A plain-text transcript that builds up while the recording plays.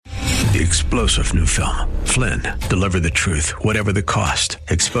The explosive new film, Flynn, deliver the truth, whatever the cost,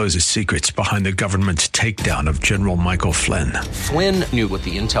 exposes secrets behind the government's takedown of General Michael Flynn. Flynn knew what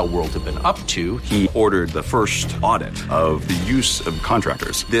the intel world had been up to. He ordered the first audit of the use of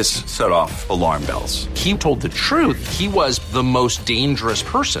contractors. This set off alarm bells. He told the truth. He was the most dangerous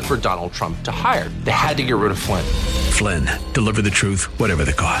person for Donald Trump to hire. They had to get rid of Flynn. Flynn, deliver the truth, whatever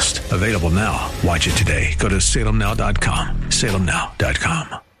the cost. Available now. Watch it today. Go to salemnow.com.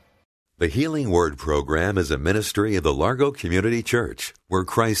 salemnow.com. The Healing Word program is a ministry of the Largo Community Church, where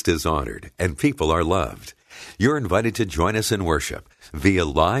Christ is honored and people are loved. You're invited to join us in worship via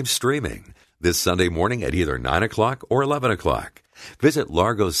live streaming this Sunday morning at either 9 o'clock or 11 o'clock. Visit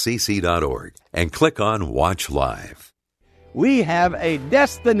largocc.org and click on Watch Live. We have a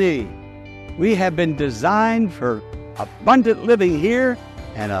destiny. We have been designed for abundant living here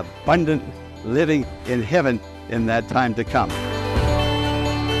and abundant living in heaven in that time to come.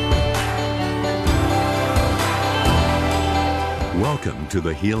 Welcome to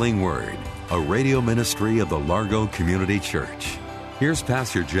the Healing Word, a radio ministry of the Largo Community Church. Here's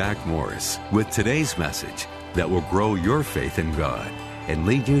Pastor Jack Morris with today's message that will grow your faith in God and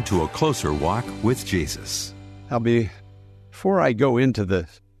lead you to a closer walk with Jesus. Before I go into the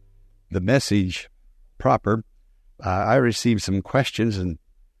message proper, I received some questions, and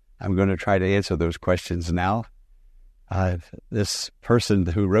I'm going to try to answer those questions now. This person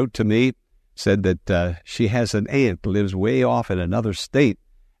who wrote to me said that she has an aunt who lives way off in another state,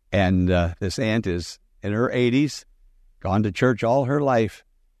 and this aunt is in her 80s, gone to church all her life.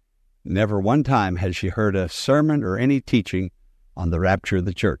 Never one time has she heard a sermon or any teaching on the rapture of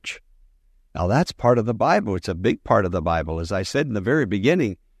the church. Now, that's part of the Bible. It's a big part of the Bible. As I said in the very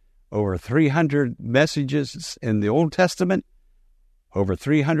beginning, over 300 messages in the Old Testament, over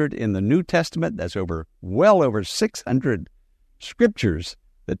 300 in the New Testament. That's well over 600 scriptures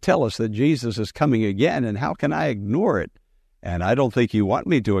that tell us that Jesus is coming again, and how can I ignore it? And I don't think you want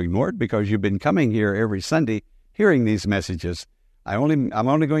me to ignore it, because you've been coming here every Sunday hearing these messages. I'm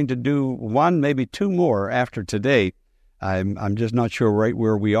only going to do one, maybe two more after today. I'm just not sure right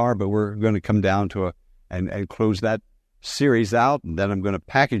where we are, but we're going to come down to and close that series out, and then I'm going to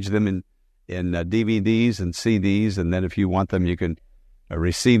package them in DVDs and CDs, and then if you want them, you can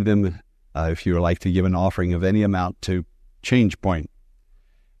receive them if you would like to give an offering of any amount to Change Point.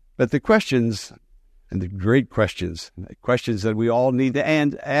 But the questions, and the great questions that we all need to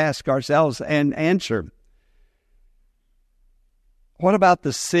ask ourselves and answer. What about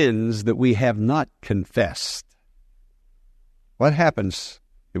the sins that we have not confessed? What happens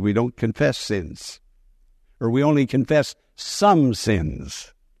if we don't confess sins? Or we only confess some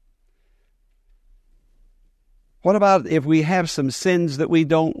sins? What about if we have some sins that we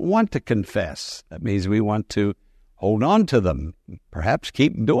don't want to confess? That means we want to hold on to them, perhaps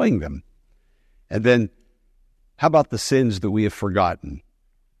keep doing them. And then, how about the sins that we have forgotten?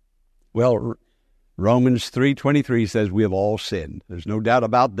 Well, Romans 3:23 says we have all sinned. There's no doubt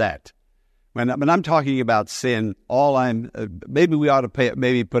about that. When I'm talking about sin, maybe we ought to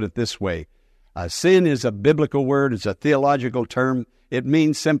put it this way. Sin is a biblical word. It's a theological term. It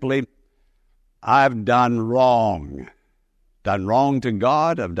means simply, I've done wrong. Done wrong to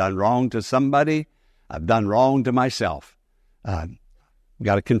God. I've done wrong to somebody. I've done wrong to myself. I've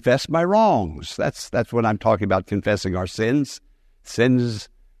got to confess my wrongs. That's what I'm talking about, confessing our sins. Sins,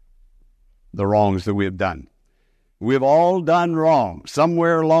 the wrongs that we have done. We've all done wrong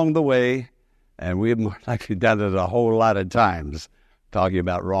somewhere along the way, and we have more likely done it a whole lot of times, talking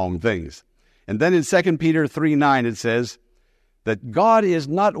about wrong things. And then in 2 Peter 3:9 it says that God is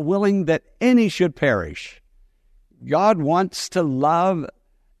not willing that any should perish. God wants to love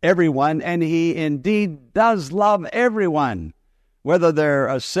everyone, and He indeed does love everyone. Whether they're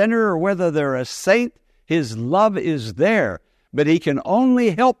a sinner or whether they're a saint, His love is there. But He can only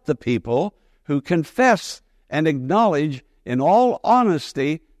help the people who confess and acknowledge in all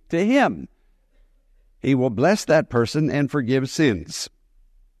honesty to Him. He will bless that person and forgive sins.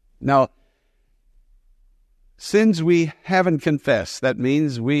 Now, sins we haven't confessed, that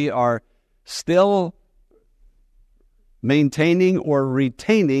means we are still maintaining or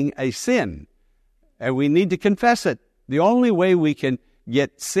retaining a sin, and we need to confess it. The only way we can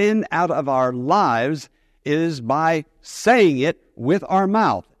get sin out of our lives is by saying it with our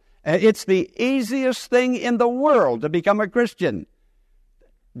mouth. It's the easiest thing in the world to become a Christian.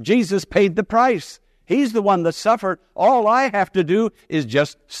 Jesus paid the price. He's the one that suffered. All I have to do is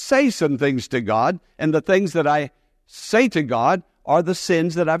just say some things to God, and the things that I say to God are the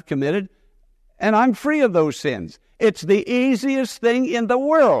sins that I've committed, and I'm free of those sins. It's the easiest thing in the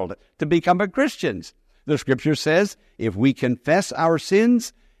world to become a Christian. The Scripture says if we confess our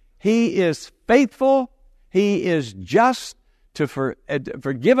sins, He is faithful. He is just to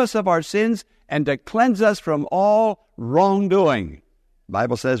forgive us of our sins and to cleanse us from all wrongdoing. The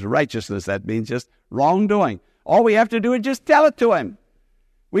Bible says righteousness. That means just wrongdoing. All we have to do is just tell it to him.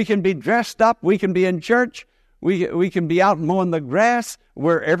 We can be dressed up. We can be in church. We can be out mowing the grass.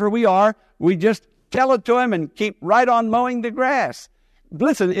 Wherever we are, we just tell it to him and keep right on mowing the grass.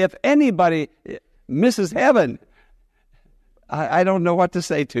 Listen, if anybody misses heaven, I don't know what to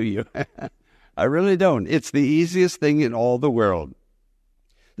say to you. I really don't. It's the easiest thing in all the world.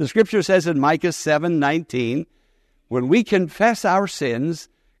 The Scripture says in Micah 7:19, when we confess our sins,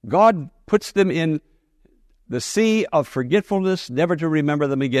 God puts them in the sea of forgetfulness, never to remember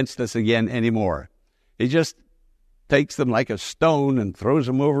them against us again anymore. He just takes them like a stone and throws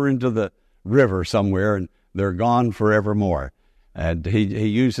them over into the river somewhere, and they're gone forevermore. And he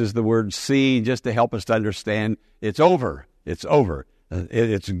uses the word sea just to help us to understand it's over. It's over.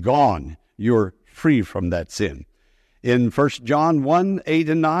 It's gone. You're free from that sin. In 1 John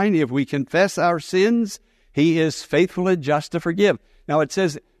 1:8-9, if we confess our sins, he is faithful and just to forgive. Now it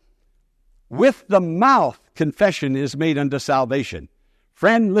says, with the mouth confession is made unto salvation.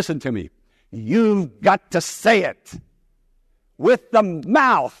 Friend, listen to me. You've got to say it. With the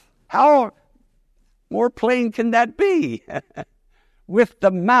mouth. How more plain can that be? With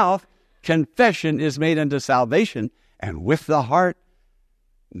the mouth, confession is made unto salvation, and with the heart,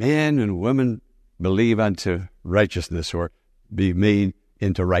 men and women believe unto righteousness, or be made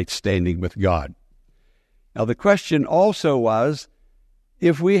into right standing with God. Now the question also was,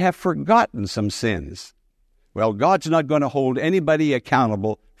 if we have forgotten some sins, well, God's not going to hold anybody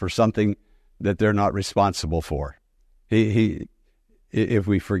accountable for something that they're not responsible for. If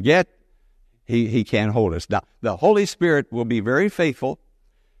we forget, He can't hold us. Now, the Holy Spirit will be very faithful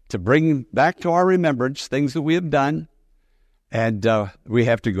to bring back to our remembrance things that we have done, and we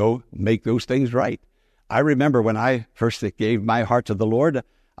have to go make those things right. I remember when I first gave my heart to the Lord,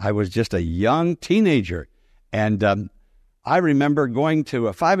 I was just a young teenager, and I remember going to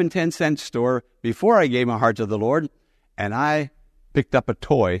a 5 and 10 cent store before I gave my heart to the Lord, and I picked up a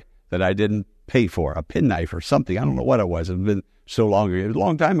toy that I didn't pay for, a penknife or something. I don't know what it was. It had been so long ago. It was a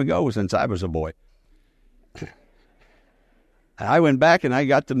long time ago since I was a boy. I went back and I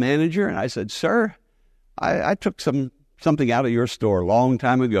got the manager and I said, "Sir, I took something out of your store a long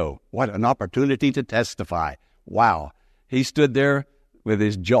time ago. What an opportunity to testify." Wow. He stood there with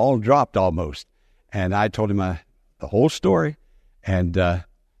his jaw dropped almost. And I told him the whole story. And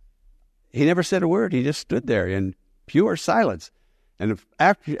he never said a word. He just stood there in pure silence. And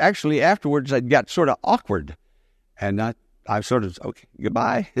afterwards, I got sort of awkward. And I sort of, okay,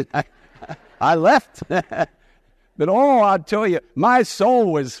 goodbye. I left. But I'll tell you, my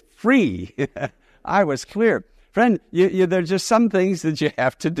soul was free. I was clear. Friend, there's just some things that you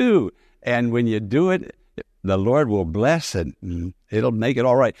have to do. And when you do it, the Lord will bless it. And it'll make it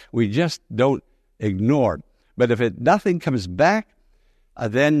all right. We just don't ignore. But if nothing comes back,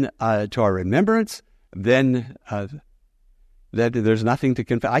 then to our remembrance, then there's nothing to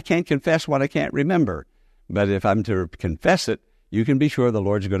confess. I can't confess what I can't remember. But if I'm to confess it, you can be sure the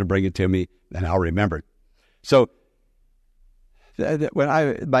Lord's going to bring it to me, and I'll remember it. So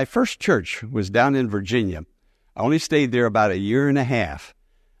when my first church was down in Virginia, I only stayed there about a year and a half.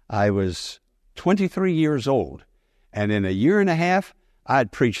 I was 23 years old, and in a year and a half,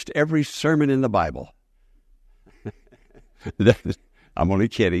 I'd preached every sermon in the Bible. I'm only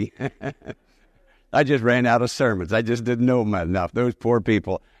kidding. I just ran out of sermons. I just didn't know them enough. Those poor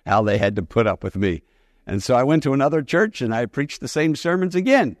people, how they had to put up with me. And so I went to another church, and I preached the same sermons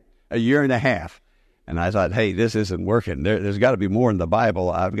again, a year and a half. And I thought, hey, this isn't working. There's got to be more in the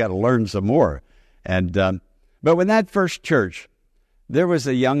Bible. I've got to learn some more. And but when that first church, there was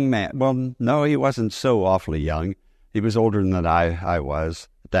a young man. Well, no, he wasn't so awfully young. He was older than I was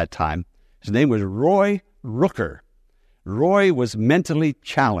at that time. His name was Roy Rooker. Roy was mentally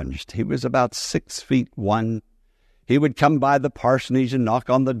challenged. He was about 6'1". He would come by the parsonage and knock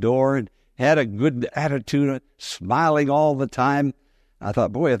on the door and had a good attitude, smiling all the time. I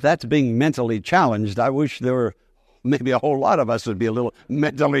thought, boy, if that's being mentally challenged, I wish there were maybe a whole lot of us would be a little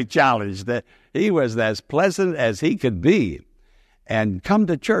mentally challenged. That he was as pleasant as he could be and come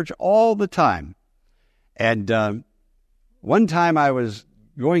to church all the time. And one time I was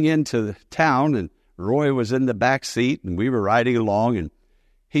going into the town, and Roy was in the back seat, and we were riding along, and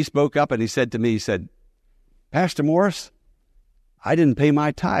he spoke up and he said to me, he said, "Pastor Morris, I didn't pay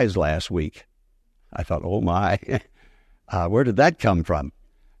my tithes last week." I thought, oh my, where did that come from?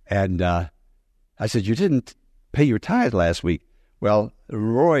 And I said, "You didn't pay your tithe last week?" Well,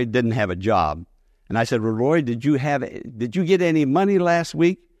 Roy didn't have a job. And I said, "Well, Roy, did you get any money last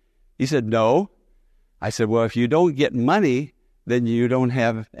week?" He said, no. I said, well, if you don't get money, then you don't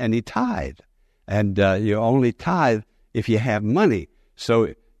have any tithe. And you only tithe if you have money.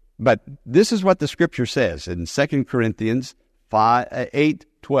 So, but this is what the Scripture says in 2 Corinthians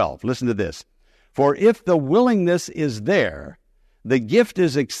 8:12. Listen to this. For if the willingness is there, the gift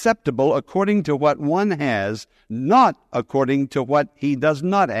is acceptable according to what one has, not according to what he does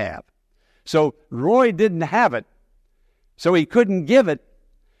not have. So Roy didn't have it, so he couldn't give it,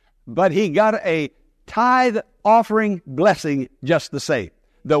 but he got a tithe offering blessing just the same.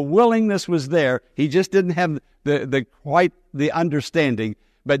 The willingness was there. He just didn't have quite the understanding.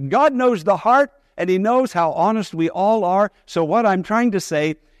 But God knows the heart, and He knows how honest we all are. So what I'm trying to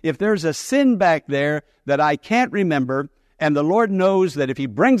say, if there's a sin back there that I can't remember, and the Lord knows that if He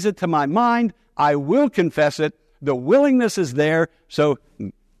brings it to my mind, I will confess it. The willingness is there, so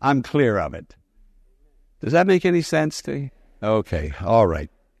I'm clear of it. Does that make any sense to you? Okay, all right.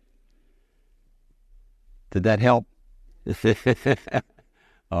 Did that help?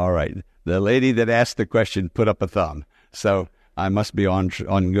 All right. The lady that asked the question put up a thumb. So I must be on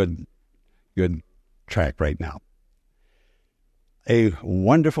good track right now. A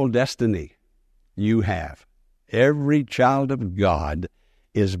wonderful destiny you have. Every child of God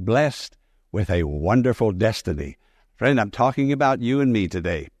is blessed with a wonderful destiny. Friend, I'm talking about you and me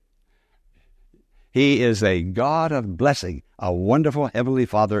today. He is a God of blessing, a wonderful Heavenly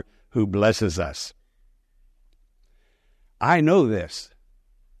Father who blesses us. I know this.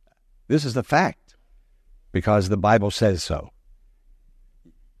 This is the fact, because the Bible says so.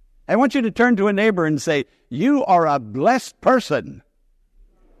 I want you to turn to a neighbor and say, you are a blessed person.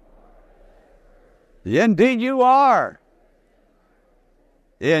 Indeed you are.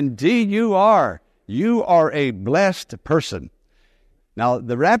 Indeed you are. You are a blessed person. Now,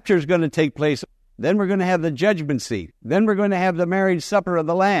 the rapture is going to take place. Then we're going to have the judgment seat. Then we're going to have the marriage supper of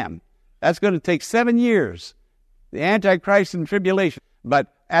the Lamb. That's going to take 7 years. The Antichrist and tribulation.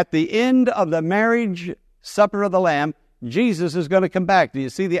 But at the end of the marriage supper of the Lamb, Jesus is going to come back. Do you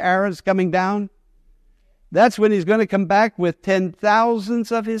see the arrows coming down? That's when He's going to come back with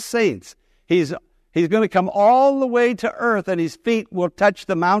 10,000s of His saints. He's going to come all the way to earth, and His feet will touch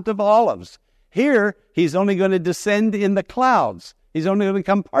the Mount of Olives. Here, He's only going to descend in the clouds. He's only going to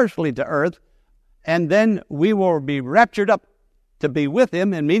come partially to earth, and then we will be raptured up to be with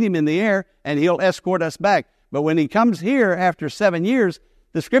Him and meet Him in the air, and He'll escort us back. But when He comes here after 7 years,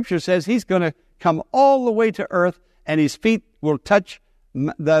 the Scripture says He's going to come all the way to earth, and His feet will touch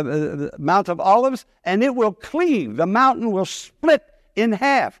the Mount of Olives, and it will cleave. The mountain will split in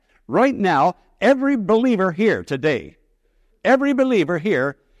half. Right now, every believer here today, every believer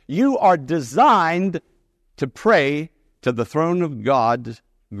here, you are designed to pray to the throne of God's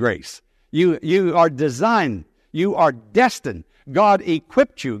grace. You are designed. You are destined. God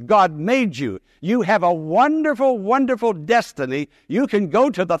equipped you. God made you. You have a wonderful, wonderful destiny. You can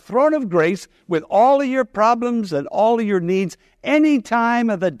go to the throne of grace with all of your problems and all of your needs any time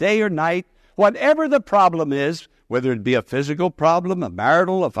of the day or night, whatever the problem is, whether it be a physical problem, a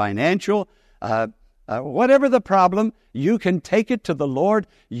marital, a financial, whatever the problem, you can take it to the Lord.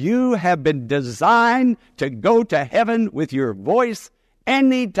 You have been designed to go to heaven with your voice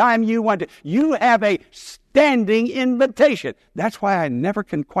anytime you want to. You have a standing invitation. That's why I never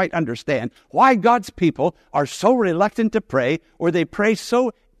can quite understand why God's people are so reluctant to pray, or they pray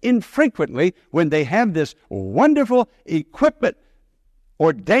so infrequently when they have this wonderful equipment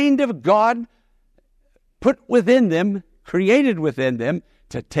ordained of God, put within them, created within them,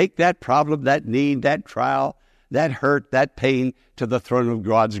 to take that problem, that need, that trial, that hurt, that pain to the throne of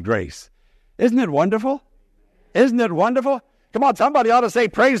God's grace. Isn't it wonderful? Isn't it wonderful? Come on, somebody ought to say,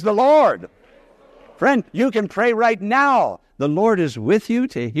 praise the Lord. Friend, you can pray right now. The Lord is with you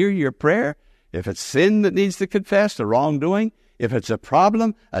to hear your prayer. If it's sin that needs to confess, a wrongdoing, if it's a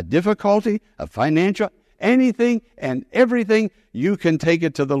problem, a difficulty, a financial, anything and everything, you can take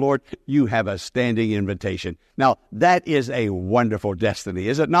it to the Lord. You have a standing invitation. Now, that is a wonderful destiny,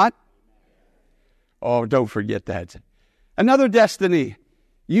 is it not? Oh, don't forget that. Another destiny,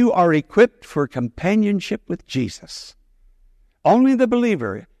 you are equipped for companionship with Jesus. Only the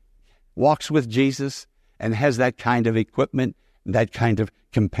believer walks with Jesus and has that kind of equipment, that kind of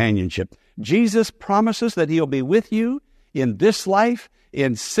companionship. Jesus promises that He'll be with you in this life,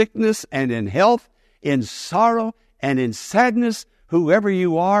 in sickness and in health, in sorrow and in sadness. Whoever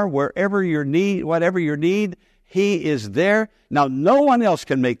you are, wherever your need, whatever your need, He is there. Now, no one else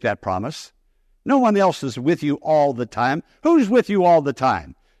can make that promise. No one else is with you all the time. Who's with you all the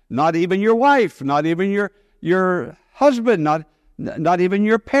time? Not even your wife, not even your husband, not even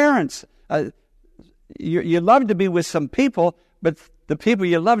your parents. You love to be with some people, but The people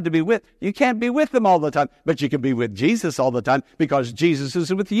you love to be with, you can't be with them all the time, but you can be with Jesus all the time because Jesus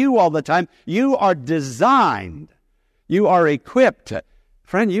is with you all the time. You are designed. You are equipped.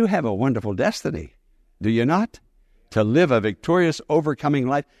 Friend, you have a wonderful destiny, do you not? To live a victorious, overcoming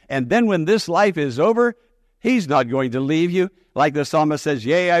life. And then when this life is over, He's not going to leave you. Like the psalmist says,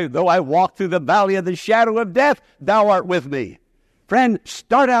 yea, though I walk through the valley of the shadow of death, thou art with me. Friend,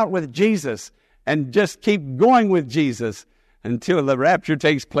 start out with Jesus and just keep going with Jesus until the rapture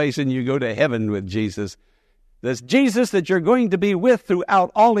takes place and you go to heaven with Jesus. This Jesus that you're going to be with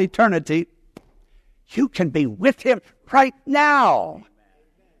throughout all eternity, you can be with Him right now.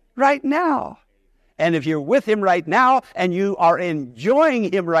 Right now. And if you're with Him right now and you are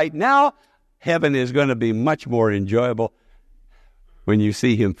enjoying Him right now, heaven is going to be much more enjoyable when you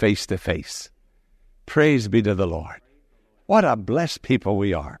see Him face to face. Praise be to the Lord. What a blessed people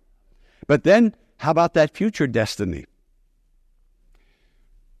we are. But then, how about that future destiny?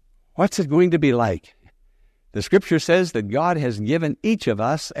 What's it going to be like? The Scripture says that God has given each of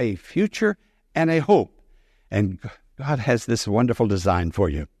us a future and a hope. And God has this wonderful design for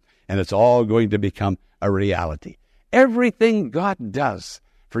you. And it's all going to become a reality. Everything God does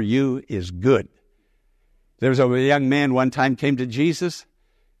for you is good. There was a young man one time came to Jesus,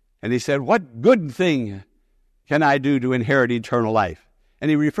 and he said, what good thing can I do to inherit eternal life? And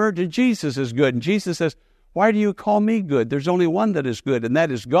he referred to Jesus as good. And Jesus says, why do you call me good? There's only one that is good, and that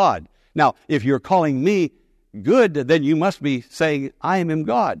is God. Now, if you're calling me good, then you must be saying, I am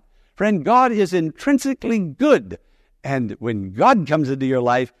God. Friend, God is intrinsically good. And when God comes into your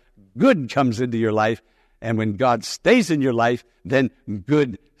life, good comes into your life. And when God stays in your life, then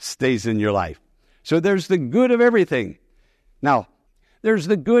good stays in your life. So there's the good of everything. Now, there's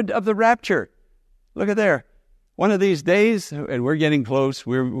the good of the rapture. Look at there. One of these days, and we're getting close.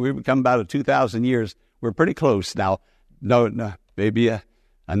 We've come about 2,000 years. We're pretty close now. No, maybe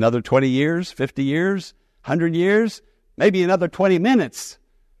another 20 years, 50 years, 100 years, maybe another 20 minutes.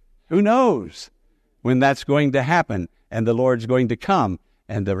 Who knows when that's going to happen and the Lord's going to come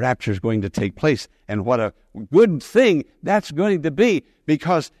and the rapture is going to take place. And what a good thing that's going to be,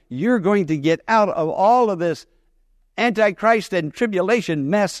 because you're going to get out of all of this Antichrist and tribulation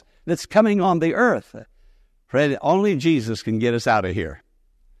mess that's coming on the earth. Friend, only Jesus can get us out of here.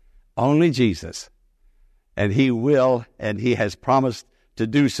 Only Jesus. And He will, and He has promised to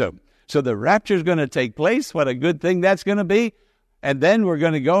do so. So the rapture is going to take place. What a good thing that's going to be. And then we're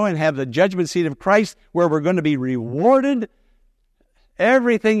going to go and have the judgment seat of Christ, where we're going to be rewarded.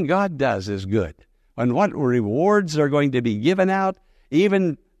 Everything God does is good. And what rewards are going to be given out?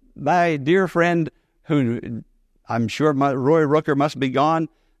 Even my dear friend, who I'm sure Roy Rooker must be gone,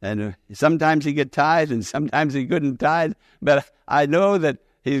 and sometimes he get tithed and sometimes he couldn't tithe, but I know that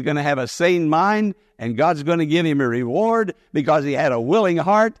he's going to have a sane mind, and God's going to give him a reward because he had a willing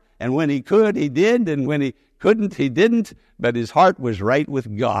heart, and when he could, he did, and when he couldn't, he didn't, but his heart was right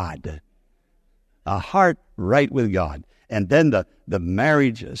with God. A heart right with God. And then the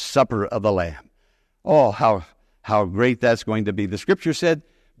marriage supper of the Lamb. Oh, how great that's going to be. The Scripture said,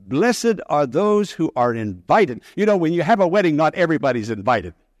 blessed are those who are invited. You know, when you have a wedding, not everybody's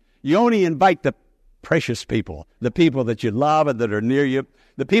invited. You only invite the precious people, the people that you love and that are near you,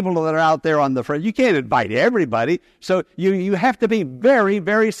 the people that are out there on the front. You can't invite everybody, so you have to be very,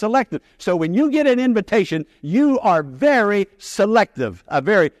 very selective. So when you get an invitation, you are very selective, a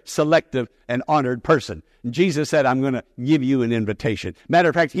very selective and honored person. And Jesus said, I'm going to give you an invitation. Matter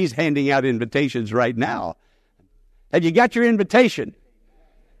of fact, He's handing out invitations right now. Have you got your invitation?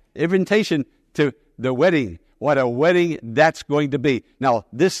 Invitation to the wedding. What a wedding that's going to be. Now,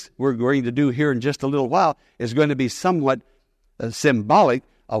 this we're going to do here in just a little while is going to be somewhat symbolic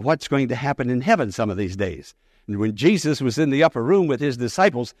of what's going to happen in heaven some of these days. And when Jesus was in the upper room with His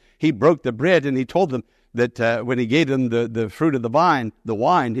disciples, He broke the bread and He told them that when He gave them the fruit of the vine, the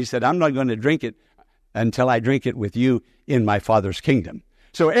wine, He said, I'm not going to drink it until I drink it with you in my Father's kingdom.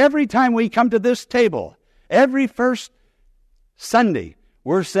 So every time we come to this table, every first Sunday,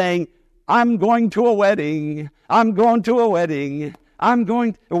 we're saying, I'm going to a wedding. I'm going to a wedding.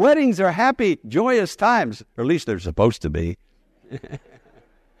 Weddings are happy, joyous times, or at least they're supposed to be.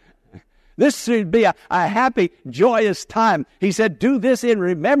 This should be a happy, joyous time. He said, do this in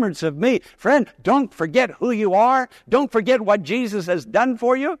remembrance of me. Friend, don't forget who you are. Don't forget what Jesus has done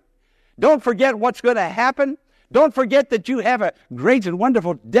for you. Don't forget what's going to happen. Don't forget that you have a great and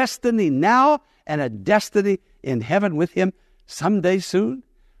wonderful destiny now and a destiny in heaven with Him someday soon.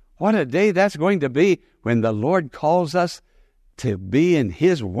 What a day that's going to be when the Lord calls us to be in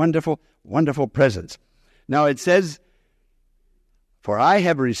His wonderful, wonderful presence. Now it says, for I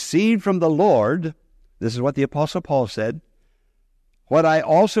have received from the Lord, this is what the Apostle Paul said, what I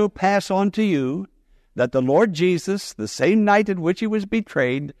also pass on to you, that the Lord Jesus, the same night in which he was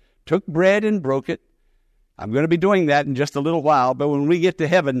betrayed, took bread and broke it. I'm going to be doing that in just a little while, but when we get to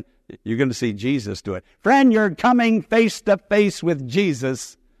heaven, you're going to see Jesus do it. Friend, you're coming face to face with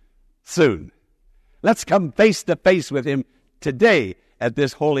Jesus soon. Let's come face to face with him today at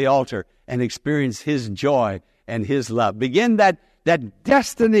this holy altar and experience his joy and his love. Begin that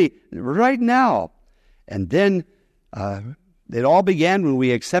destiny right now. And then it all began when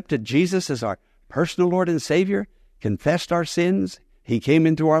we accepted Jesus as our personal Lord and Savior, confessed our sins. He came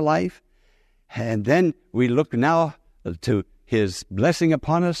into our life. And then we look now to his blessing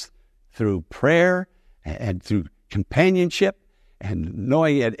upon us through prayer and through companionship and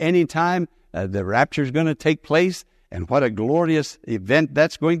knowing at any time the rapture is going to take place and what a glorious event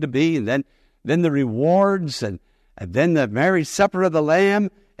that's going to be. And then the rewards and then the marriage supper of the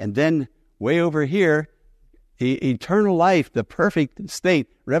Lamb. And then way over here, eternal life, the perfect state,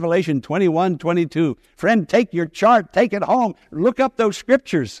 Revelation 21:22. Friend, take your chart, take it home, look up those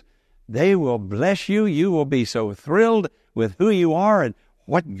scriptures. They will bless you. You will be so thrilled with who you are and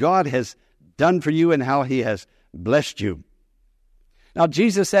what God has done for you and how he has blessed you. Now,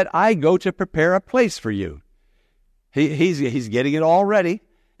 Jesus said, I go to prepare a place for you. He's getting it all ready,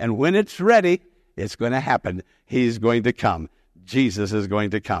 and when it's ready, it's going to happen. He's going to come. Jesus is going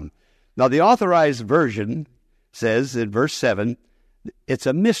to come. Now, the Authorized Version says in verse 7, it's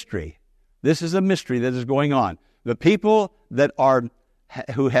a mystery. This is a mystery that is going on. The people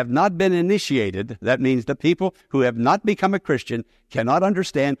who have not been initiated, that means the people who have not become a Christian, cannot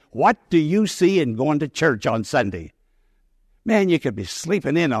understand, what do you see in going to church on Sunday? Man, you could be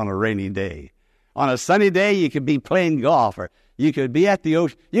sleeping in on a rainy day. On a sunny day, you could be playing golf, or you could be at the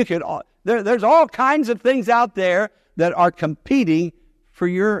ocean. There's all kinds of things out there that are competing for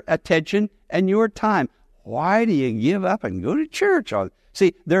your attention and your time. Why do you give up and go to church?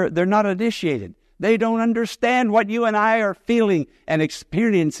 See, they're not initiated. They don't understand what you and I are feeling and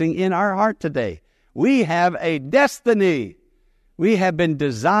experiencing in our heart today. We have a destiny. We have been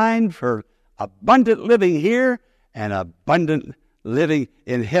designed for abundant living here and abundant living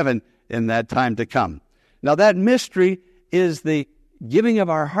in heaven in that time to come. Now, that mystery is the giving of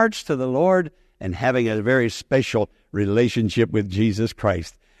our hearts to the Lord and having a very special relationship with Jesus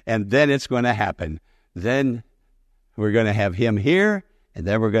Christ. And then it's going to happen. Then we're going to have him here, and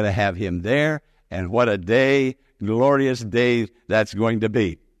then we're going to have him there. And what a day, glorious day that's going to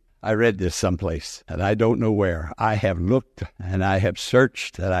be. I read this someplace, and I don't know where. I have looked, and I have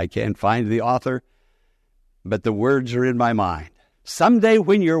searched, and I can't find the author, but the words are in my mind. Someday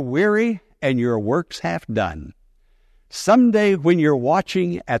when you're weary and your work's half done, someday when you're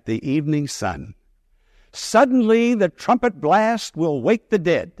watching at the evening sun, suddenly the trumpet blast will wake the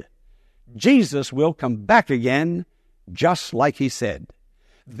dead. Jesus will come back again, just like he said.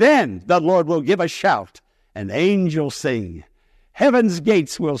 Then the Lord will give a shout, and angels sing. Heaven's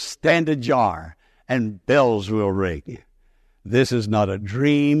gates will stand ajar, and bells will ring. This is not a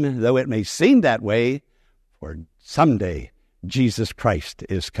dream, though it may seem that way, for someday Jesus Christ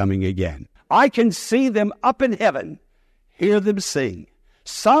is coming again. I can see them up in heaven, hear them sing,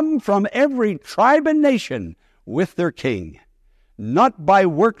 some from every tribe and nation with their King. Not by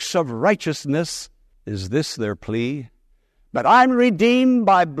works of righteousness is this their plea, but I'm redeemed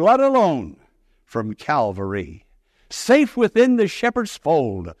by blood alone from Calvary. Safe within the shepherd's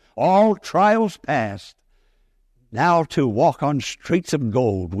fold, all trials past, now to walk on streets of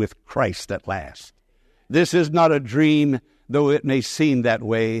gold with Christ at last. This is not a dream, though it may seem that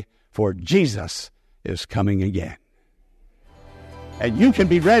way, for Jesus is coming again. And you can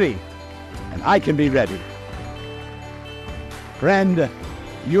be ready, and I can be ready. Friend,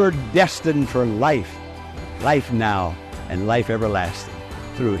 you're destined for life now, and life everlasting,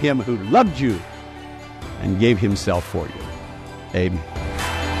 through him who loved you and gave himself for you. Amen.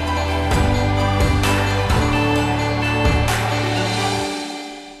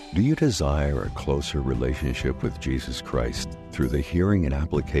 Do you desire a closer relationship with Jesus Christ through the hearing and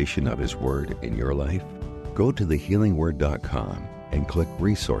application of his word in your life? Go to thehealingword.com and click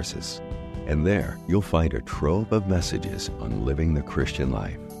Resources. And there you'll find a trove of messages on living the Christian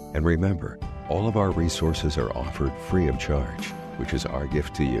life. And remember, all of our resources are offered free of charge, which is our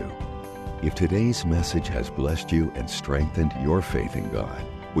gift to you. If today's message has blessed you and strengthened your faith in God,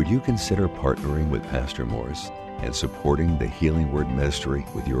 would you consider partnering with Pastor Morris and supporting the Healing Word Ministry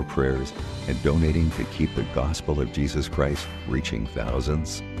with your prayers and donating to keep the gospel of Jesus Christ reaching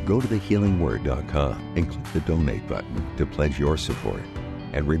thousands? Go to thehealingword.com and click the donate button to pledge your support.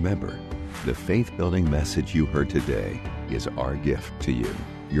 And remember, the faith-building message you heard today is our gift to you.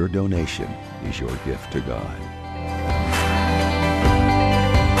 Your donation is your gift to God.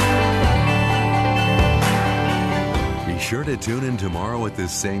 sure to tune in tomorrow at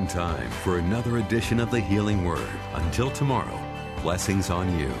this same time for another edition of the Healing Word. Until tomorrow, blessings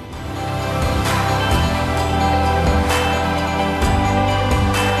on you.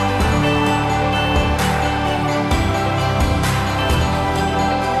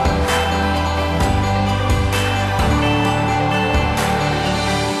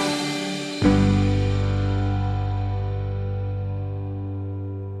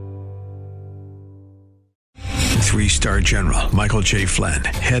 Three-star General Michael J. Flynn,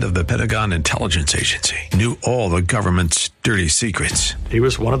 head of the Pentagon Intelligence Agency, knew all the government's dirty secrets. He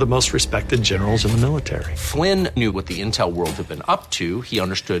was one of the most respected generals in the military. Flynn knew what the intel world had been up to. He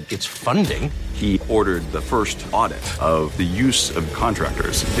understood its funding. He ordered the first audit of the use of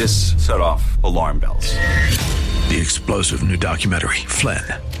contractors. This set off alarm bells. The explosive new documentary, Flynn,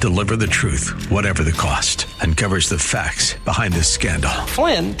 Deliver the Truth, Whatever the Cost, uncovers the facts behind this scandal.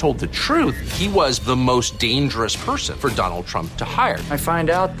 Flynn told the truth. He was the most dangerous person for Donald Trump to hire. I find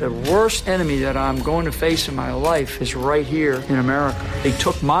out the worst enemy that I'm going to face in my life is right here in America. They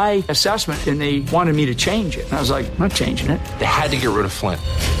took my assessment and they wanted me to change it. And I was like, I'm not changing it. They had to get rid of Flynn.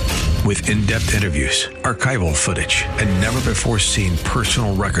 With in-depth interviews, archival footage, and never-before-seen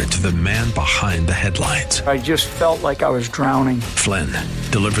personal records of the man behind the headlines. I just felt like I was drowning. Flynn,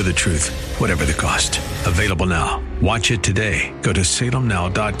 Deliver the Truth, Whatever the Cost. Available now. Watch it today. Go to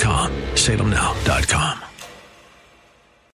salemnow.com. salemnow.com.